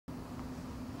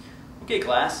Okay,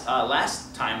 class,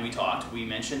 last time we talked, we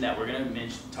mentioned that we're going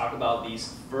to talk about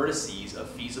these vertices of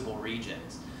feasible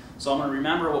regions. So I'm going to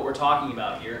remember what we're talking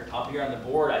about here. Up here on the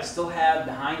board, I still have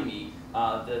behind me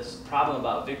this problem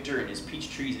about Victor and his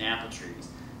peach trees and apple trees.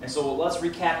 And so let's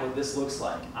recap what this looks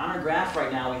like. On our graph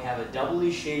right now, we have a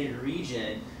doubly shaded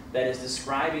region that is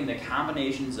describing the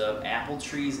combinations of apple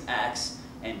trees X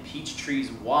and peach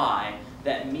trees Y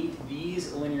that meet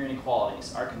these linear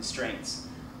inequalities, our constraints.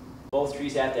 Both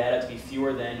trees have to add up to be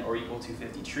fewer than or equal to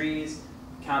 50 trees.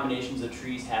 Combinations of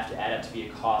trees have to add up to be a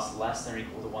cost less than or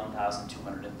equal to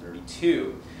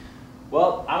 1,232.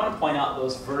 Well, I want to point out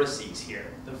those vertices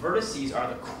here. The vertices are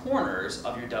the corners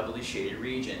of your doubly shaded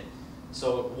region.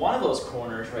 So one of those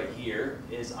corners right here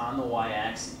is on the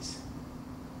y-axis.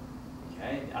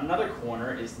 Okay? Another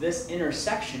corner is this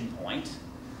intersection point.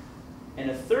 And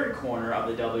a third corner of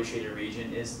the doubly shaded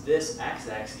region is this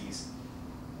x-axis,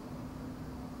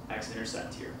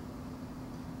 x-intercept here.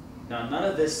 Now, none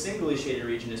of this singly shaded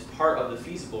region is part of the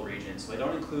feasible region, so I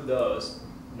don't include those,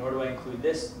 nor do I include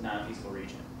this non-feasible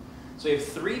region. So we have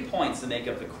 3 points that make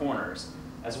up the corners,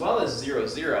 as well as 0,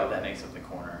 0 that makes up the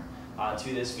corner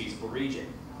to this feasible region.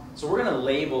 So we're going to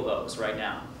label those right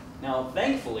now. Now,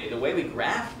 thankfully, the way we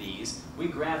graph these, we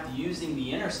graphed using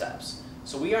the intercepts.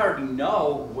 So we already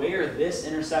know where this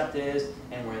intercept is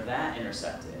and where that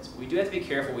intercept is. But we do have to be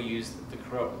careful we use the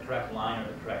correct line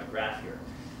or the correct graph here.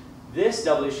 This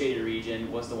doubly shaded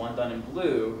region was the one done in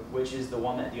blue, which is the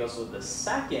one that deals with the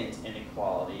second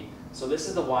inequality. So this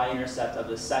is the y-intercept of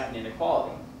the second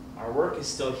inequality. Our work is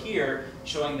still here,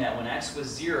 showing that when x was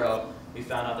 0, we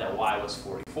found out that y was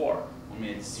 44. When we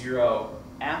had 0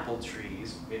 apple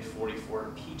trees, we had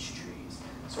 44 peach trees.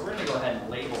 So we're going to go ahead and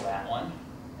label that one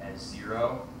as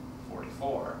 0,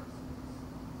 44.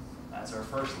 That's our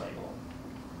first label.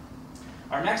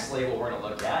 Our next label we're going to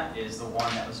look at is the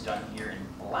one that was done here in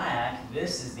black.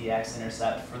 This is the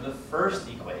x-intercept for the first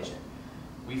equation.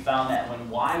 We found that when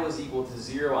y was equal to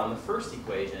 0 on the first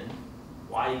equation,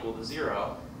 y equal to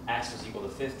 0, x was equal to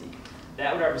 50.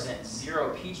 That would represent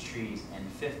 0 peach trees and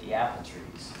 50 apple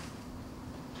trees.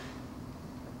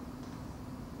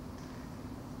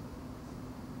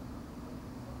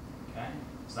 Okay,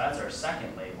 so that's our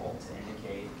second label to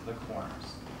indicate the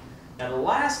corners. Now the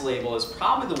last label is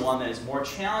probably the one that is more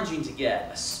challenging to get,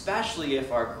 especially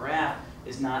if our graph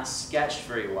is not sketched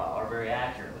very well or very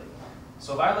accurately.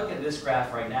 So if I look at this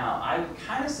graph right now, I would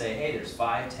kind of say, hey, there's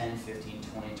 5, 10, 15,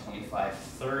 20, 25,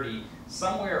 30,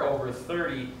 somewhere over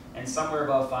 30, and somewhere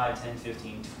above 5, 10,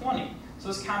 15, 20. So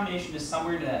this combination is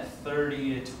somewhere to that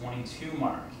 30 to 22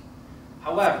 mark.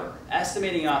 However,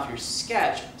 estimating off your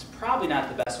sketch is probably not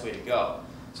the best way to go.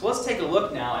 So let's take a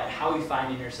look now at how we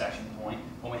find the intersection point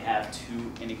when we have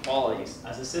two inequalities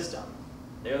as a system.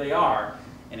 There they are.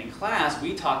 And in class,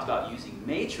 we talked about using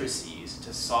matrices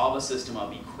to solve a system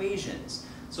of equations.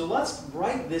 So let's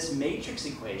write this matrix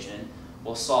equation.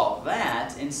 We'll solve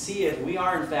that and see if we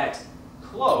are, in fact,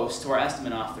 close to our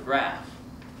estimate off the graph.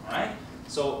 All right?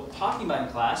 So talking about in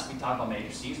class, we talk about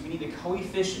matrices. We need the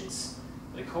coefficients.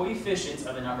 The coefficients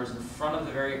are the numbers in front of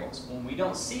the variables. When we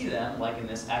don't see them, like in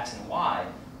this x and y,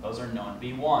 those are known to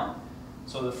be 1.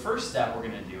 So the first step we're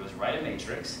going to do is write a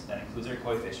matrix that includes our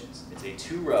coefficients. It's a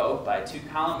 2-row by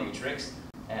 2-column matrix.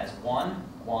 It has 1,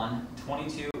 1,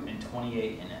 22, and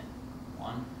 28 in it.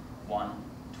 1, 1,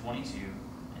 22,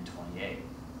 and 28.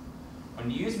 When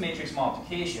you use matrix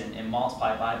multiplication and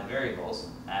multiply by the variables,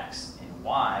 x and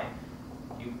y,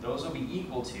 those will be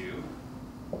equal to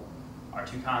our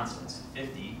two constants,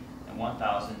 50 and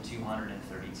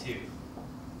 1,232.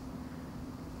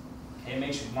 Okay,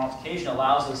 matrix multiplication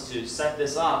allows us to set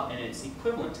this up, and it's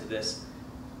equivalent to this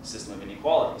system of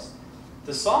inequalities.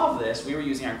 To solve this, we were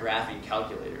using our graphing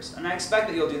calculators, and I expect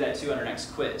that you'll do that too on our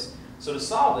next quiz. So to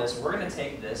solve this, we're going to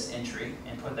take this entry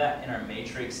and put that in our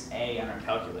matrix A on our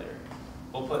calculator.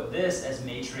 We'll put this as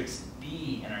matrix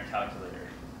B in our calculator.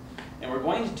 And what we're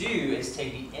going to do is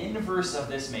take the inverse of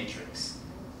this matrix.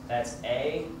 That's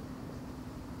A,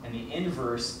 and the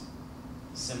inverse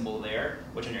symbol there,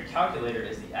 which in your calculator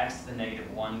is the x to the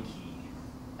 -1 key.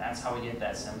 That's how we get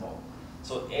that symbol.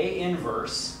 So A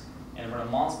inverse, and we're going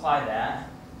to multiply that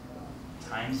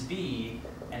times B,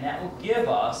 and that will give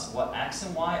us what x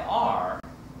and y are.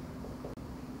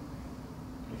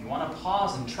 If you want to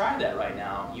pause and try that right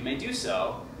now, you may do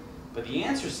so, but the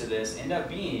answers to this end up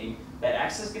being that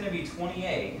x is going to be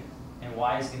 28 and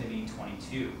y is going to be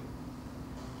 22.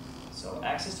 So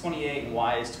x is 28 and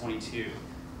y is 22.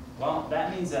 Well,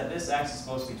 that means that this x is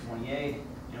supposed to be 28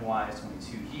 and y is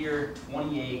 22 here.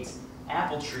 28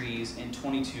 apple trees and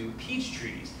 22 peach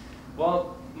trees.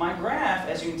 Well, my graph,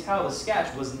 as you can tell, the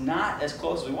sketch was not as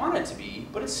close as we wanted it to be,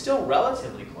 but it's still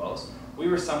relatively close. We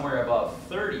were somewhere above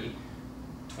 30,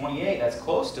 28, that's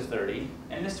close to 30,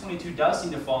 and this 22 does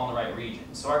seem to fall in the right region.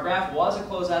 So our graph was a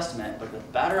close estimate, but the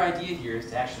better idea here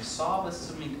is to actually solve the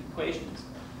system equations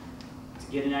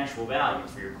to get an actual value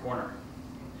for your corner.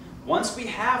 Once we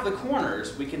have the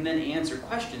corners, we can then answer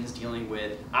questions dealing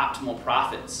with optimal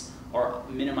profits or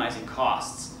minimizing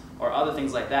costs or other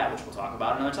things like that, which we'll talk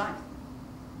about another time.